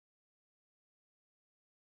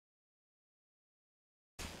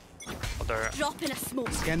there. Drop in a smoke.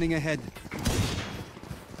 Scanning ahead.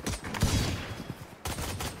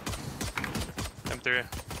 M3.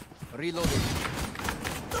 Reloading.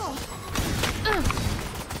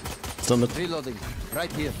 Summit. Reloading.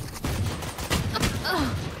 Right here.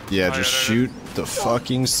 Yeah, just shoot the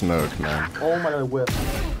fucking smoke, man. Oh my whip.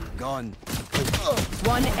 Gone.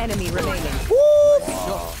 One enemy remaining.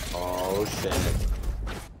 Oh shit.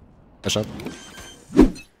 Nice shot.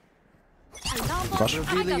 Flash.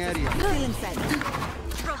 Revealing area.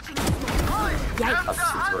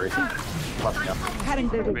 That's very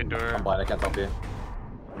easy. Main door. I'm blind, I can't help you.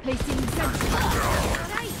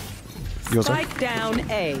 You also? Spike down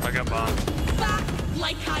A. I got bomb. Back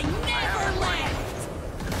like I never left.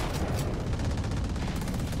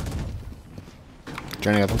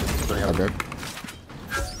 Journey at them. Up there.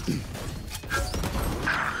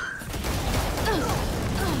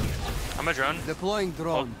 I'm a drone. Deploying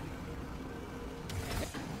drone.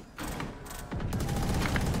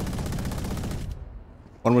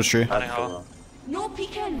 One was tree. Running hall. No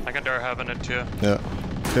peeking. I got door having it too. Yeah.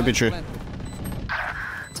 Could be tree.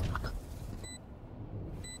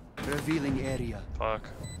 Revealing area. Fuck.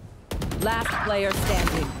 Last player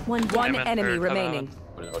standing. One Diamond enemy or remaining.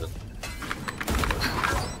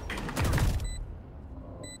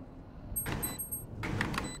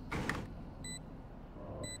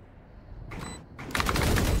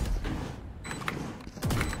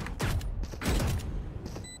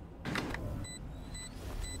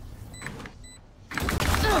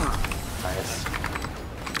 Nice.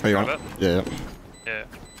 Oh, you want Grab it? Yeah, Yeah.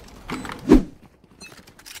 I'm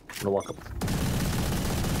gonna walk up.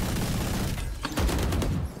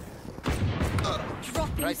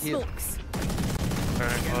 Dropping Right here. smokes.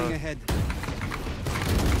 Turning Scanning close. ahead.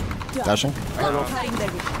 yeah. Dashing.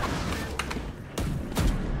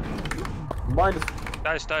 Blind is.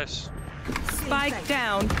 Dice. Spike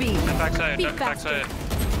down B. Backside. Beat Backside.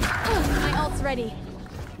 My ult's ready.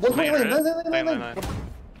 Wait. Lane.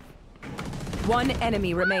 One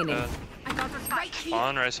enemy remaining. I got the spike here.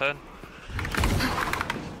 On right side.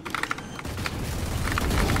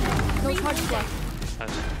 No charge deck.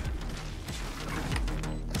 Nice.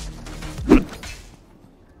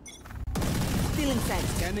 Feeling set.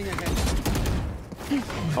 Scanning ahead.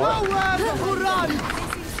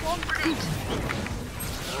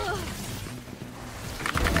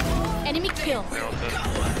 Enemy kill. They're all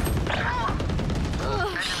dead.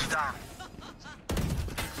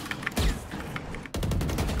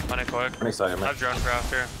 Running quick. I'm excited, I man. have drone for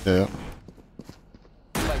after. Yeah.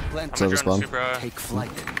 Spike plant. I'm So a this drone one. super high. Take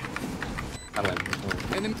flight. I'm in.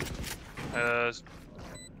 Enemy.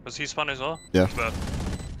 Was he spawned as well? Yeah. But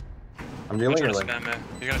I'm he's dealing gonna or spam me.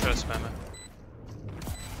 He's gonna try to spam me.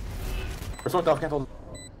 We're smoked off, can't hold.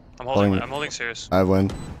 I'm holding. Holding. I'm holding serious. I have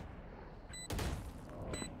one.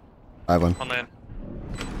 I have one. On lane.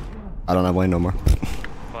 I don't have one no more.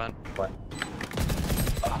 Fine. Blind.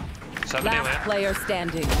 70 Last lane. player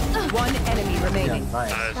standing. One enemy Yeah, remaining. nice.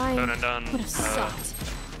 Nice. Dying. Done and done. Would have sucked.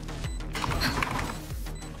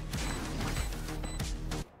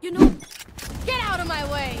 You know, get out of my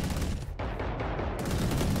way.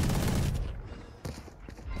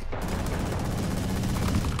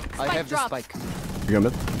 I have the drop. spike. You got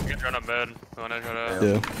mid? You can drone up mid. You wanna try to...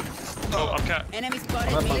 Yeah. Oh, I'm cat. Enemy spotted.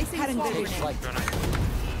 Take Me. flight. Drone up.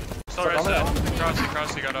 Still right side.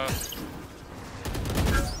 Cross, you got off.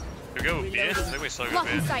 You go with B? I think we still go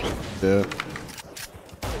Blocking B. sight. Yeah.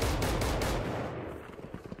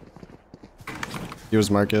 He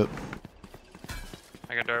was market.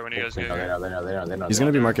 I got dart when you guys They get here. know. He's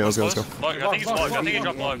gonna be market. Let's go. Close? Log, I think he's logged. I think he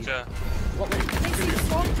dropped logs, yeah.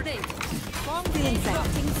 Feeling set.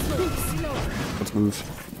 Let's move.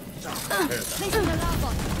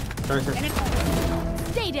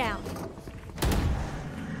 Stay down.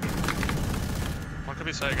 One could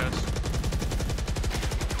be side, guys.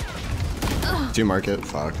 Two market.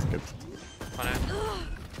 Fuck. Good. On it.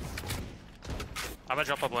 I'm gonna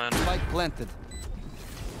drop up land. Spike planted.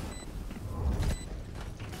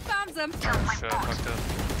 Found them. Oh shit, fucked up.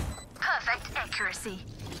 Perfect accuracy.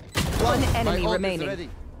 One My enemy ult is remaining. ready.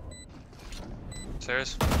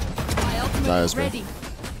 Serious? My ultimate Nice, is man. ready.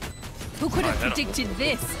 Who could have I hit him. predicted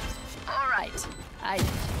this? All right,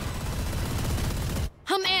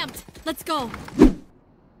 I'm amped. Let's go.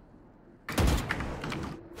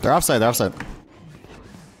 They're offside. They're offside.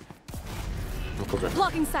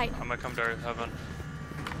 Blocking sight. I'm gonna come dart heaven.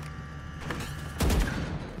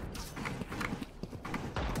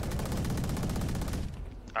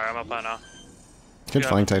 Alright, I'm up high now. Good Yeah.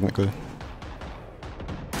 flank technically.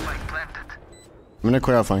 I'm gonna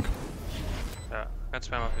clear out flank. Yeah, got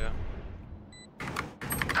spam up here.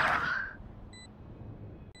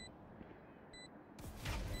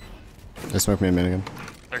 They smoke me a minute again.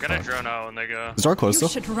 They're gonna drone out when they go. Is our close You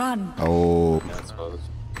still? should run. Oh. Yeah, it's close.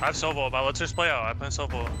 I have Soul Vault, but let's just play out. I play Soul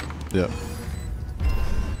Vault. Yeah.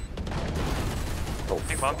 Oh,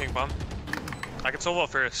 Ping bomb, ping bomb. I can Soul Vault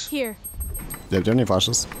first. Here. Yeah, do you have any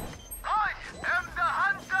flashes?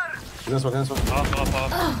 this one, this one.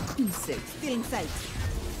 Off. Still in sight.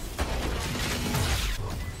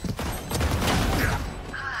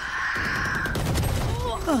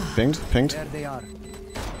 Pinged? There they are.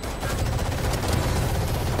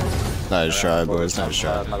 Nice try, boys. Nice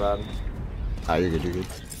try. My bad. Ah, you're good, you're good.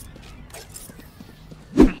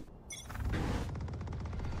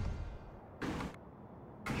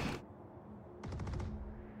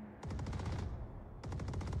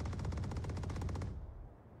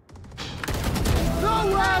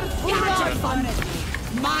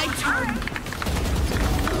 My turn.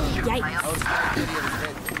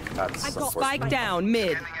 Yikes. That's Spike down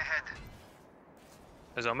mid.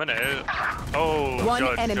 There's a minute. Oh, One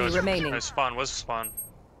judge, enemy judge. remaining. Nice spawn. What's the spawn?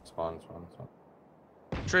 Spawn.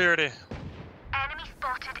 Tree already. Enemy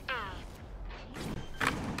spotted A.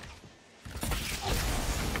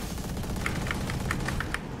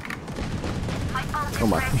 Oh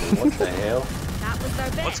my. What the hell? That was our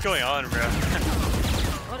best. What's going on, bro?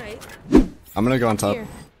 Alright. I'm gonna go on top. Here.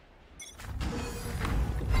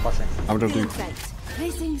 Pushing. I'm gonna do. Sight.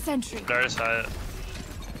 Placing sentry. There's that.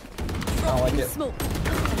 I don't like it. Smoke.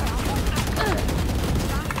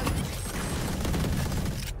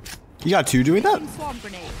 You got two doing that? Swarm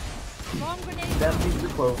grenade. Swarm grenade. Definitely too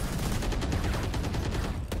close.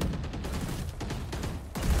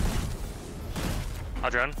 I'll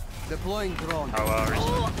drone. Deploying drone. Oh, wow.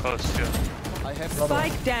 Reason. Close, yeah. I have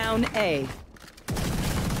Spike down A.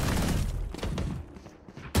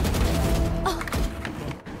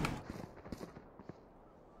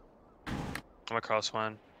 I'm across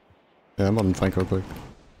one. Yeah, I'm on flank real quick.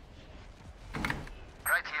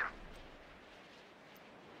 Right here.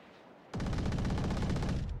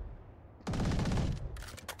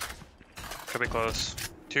 Could be close.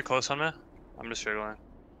 Too close on me? I'm just struggling.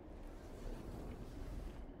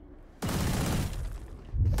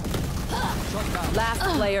 Last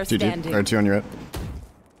player GG. standing. Or two on your right.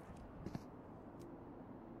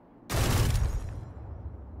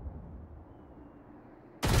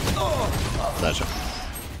 Gotcha.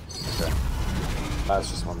 Okay. That's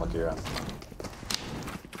just one lucky round.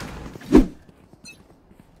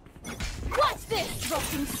 What's this?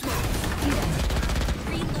 Dropping smoke.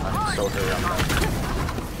 I'm so hurry on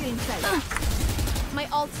that. Getting sight. My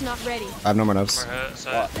ult's not ready. I have no more nubs. More hit,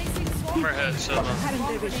 so. More hit, so.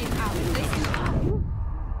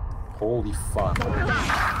 Holy fuck.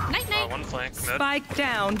 Night night. One flank, mid. Spike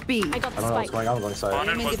down B. I got I the don't know what's spike. going on. I'm going side. Spawn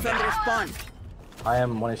in, one spawn. I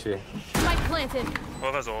am 1 HP. Spike planted.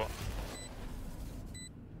 12 has ult.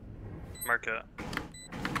 Mark it.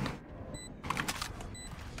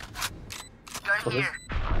 What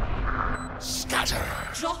is?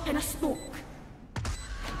 Drop in a smoke.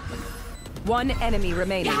 One enemy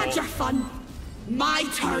remaining. Had your fun. My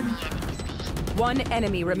turn. One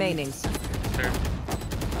enemy remaining. Here.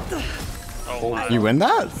 Oh, wow. You win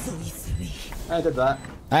that? I did that.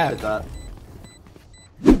 Ah. Did that.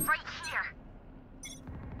 Right here.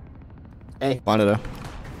 Hey. Find it out.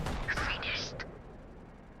 Finished.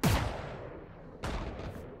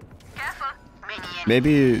 Careful. Minion.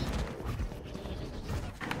 Maybe.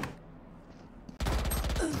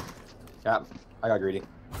 Yeah. I got greedy.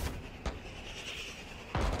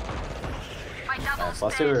 My double Nice.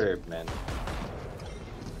 Let's do it, man.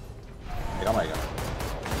 I got my gun.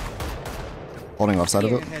 Holding offside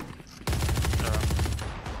of it. ahead.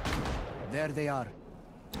 There they are.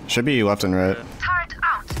 Should be left and right. Turret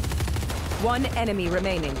out. One enemy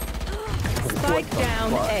remaining. Spike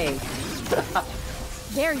down A.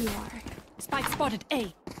 There you are. Spike spotted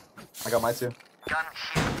A. I got mine too. Gun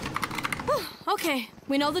here. Okay,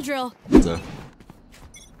 we know the drill. So, There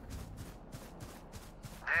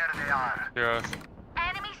they are. Yeah.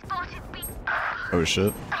 Enemy spotted B. oh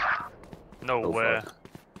shit. No Oh, way.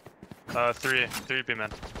 fuck. Three B men.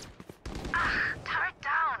 Turret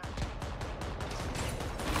down.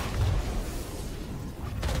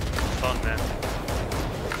 Fun, man.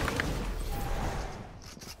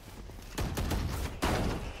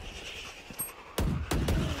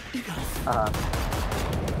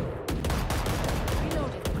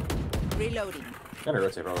 Reloading. I'm gonna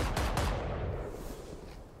rotate probably.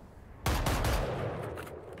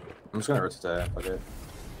 I'm just gonna rotate. Okay.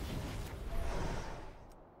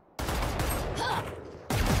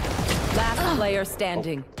 Last player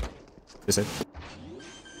standing. Is it?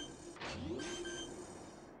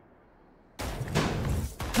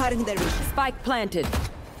 Spike planted.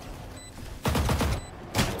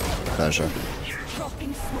 that shot.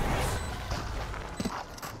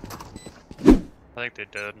 I think they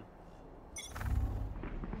did.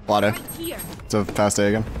 Water. Here. It's a fast A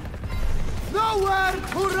again. Nowhere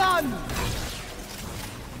to run!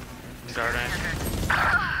 Starting.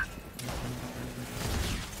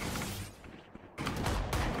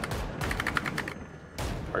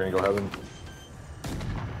 We're gonna go heaven.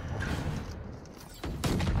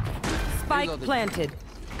 Spike planted.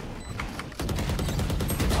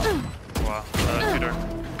 Wow. Peter.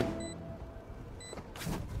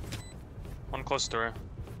 One close door.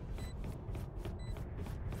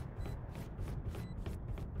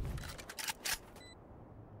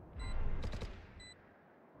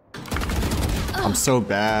 I'm so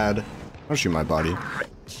bad. Don't shoot my body.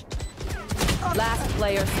 Last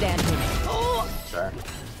player standing. Sure.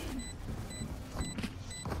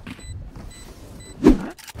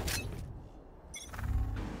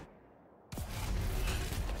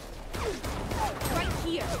 Right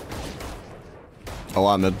here. Oh,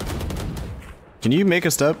 I'm mid. Can you make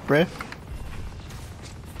a step, Ray?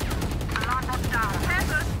 Alarm bot down.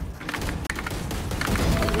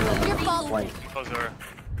 Your fault. Flank. Close door.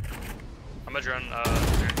 I'm gonna run,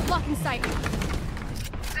 here. Blocking sight.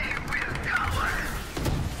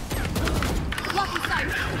 Blocking sight.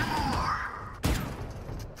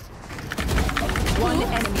 One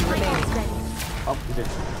enemy remaining. Oh, you did.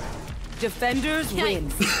 Defenders win.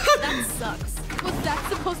 That sucks. Was that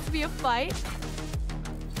supposed to be a fight?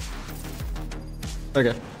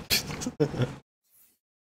 Okay. That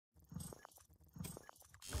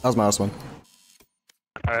was my last one.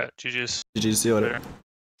 Alright, GG's. GG, see you later. Later.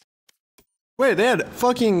 Wait, they had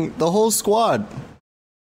fucking the whole squad.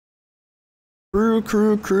 Crew,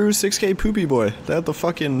 6K poopy boy. They had the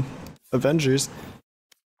fucking Avengers.